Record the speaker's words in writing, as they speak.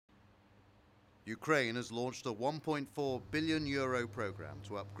Ukraine has launched a €1.4 billion programme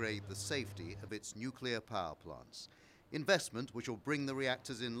to upgrade the safety of its nuclear power plants, investment which will bring the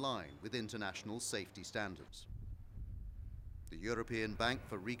reactors in line with international safety standards. The European Bank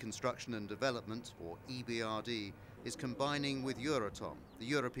for Reconstruction and Development, or EBRD, is combining with Euratom, the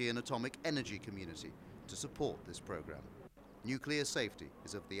European Atomic Energy Community, to support this programme. Nuclear safety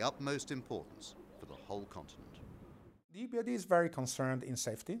is of the utmost importance for the whole continent. The EBRD is very concerned in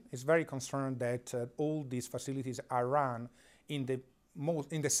safety. It's very concerned that all these facilities are run in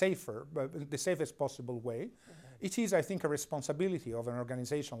the safest possible way. It is, I think, a responsibility of an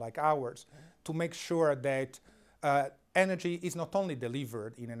organization like ours to make sure that energy is not only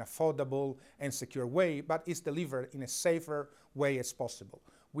delivered in an affordable and secure way, but is delivered in a safer way as possible.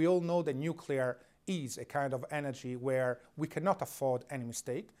 We all know that nuclear is a kind of energy where we cannot afford any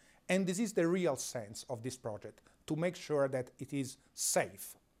mistake, and this is the real sense of this project, to make sure that it is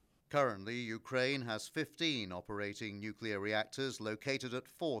safe. Currently, Ukraine has 15 operating nuclear reactors located at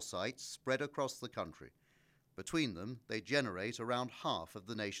 4 sites spread across the country. Between them, they generate around half of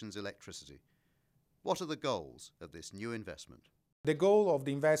the nation's electricity. What are the goals of this new investment? The goal of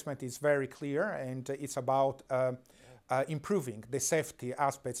the investment is very clear, and it's about improving the safety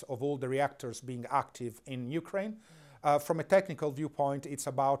aspects of all the reactors being active in Ukraine. From a technical viewpoint, it's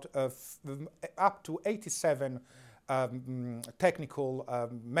about up to 87 technical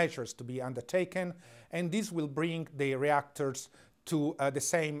measures to be undertaken, and this will bring the reactors to the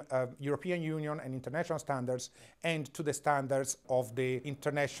same European Union and international standards and to the standards of the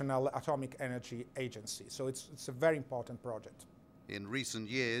International Atomic Energy Agency. So it's a very important project. In recent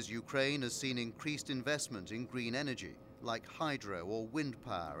years, Ukraine has seen increased investment in green energy, like hydro or wind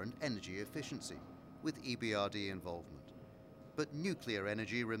power and energy efficiency, with EBRD involvement. But nuclear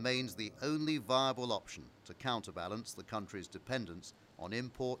energy remains the only viable option to counterbalance the country's dependence on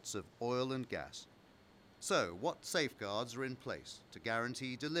imports of oil and gas. So, what safeguards are in place to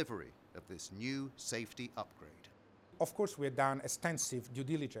guarantee delivery of this new safety upgrade? Of course, we have done extensive due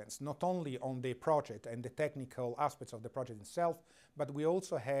diligence, not only on the project and the technical aspects of the project itself, but we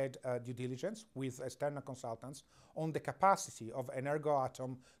also had due diligence with external consultants on the capacity of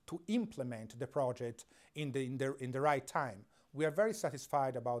Energoatom to implement the project in the right time. We are very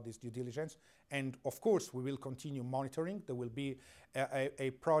satisfied about this due diligence, and of course we will continue monitoring. There will be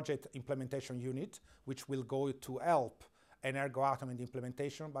a project implementation unit which will go to help Energoatom in the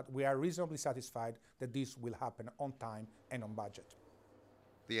implementation, but we are reasonably satisfied that this will happen on time and on budget.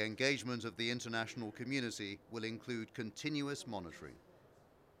 The engagement of the international community will include continuous monitoring.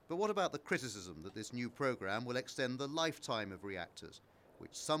 But what about the criticism that this new programme will extend the lifetime of reactors,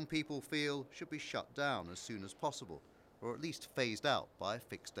 which some people feel should be shut down as soon as possible, or at least phased out by a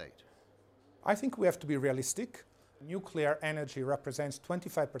fixed date? I think we have to be realistic. Nuclear energy represents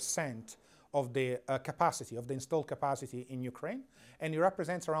 25% of the capacity, of the installed capacity in Ukraine, and it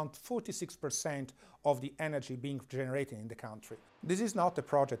represents around 46% of the energy being generated in the country. This is not a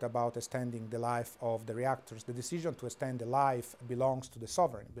project about extending the life of the reactors. The decision to extend the life belongs to the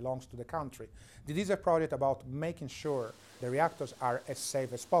sovereign, belongs to the country. This is a project about making sure the reactors are as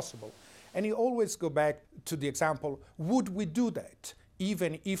safe as possible. And you always go back to the example, would we do that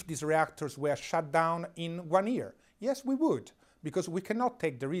even if these reactors were shut down in 1 year? Yes, we would, because we cannot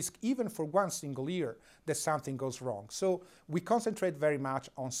take the risk, even for 1 single year, that something goes wrong. So we concentrate very much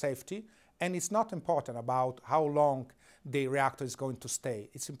on safety, and it's not important about how long the reactor is going to stay.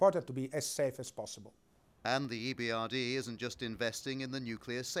 It's important to be as safe as possible. And the EBRD isn't just investing in the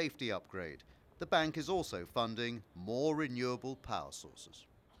nuclear safety upgrade. The bank is also funding more renewable power sources.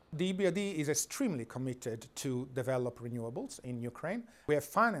 The EBRD is extremely committed to develop renewables in Ukraine. We have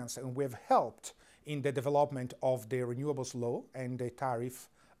financed and we have helped in the development of the renewables law and the tariff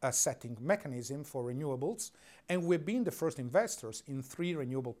setting mechanism for renewables, and we've been the first investors in 3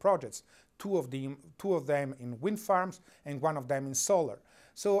 renewable projects, two of them in wind farms and 1 of them in solar.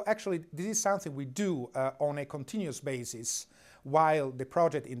 So actually this is something we do on a continuous basis, while the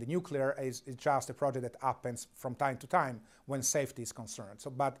project in the nuclear is just a project that happens from time to time when safety is concerned.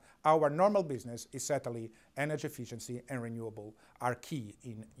 But our normal business is certainly energy efficiency and renewable are key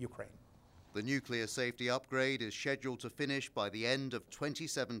in Ukraine. The nuclear safety upgrade is scheduled to finish by the end of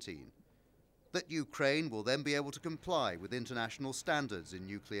 2017. That Ukraine will then be able to comply with international standards in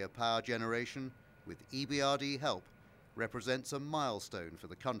nuclear power generation with EBRD help represents a milestone for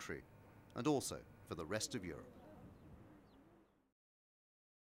the country and also for the rest of Europe.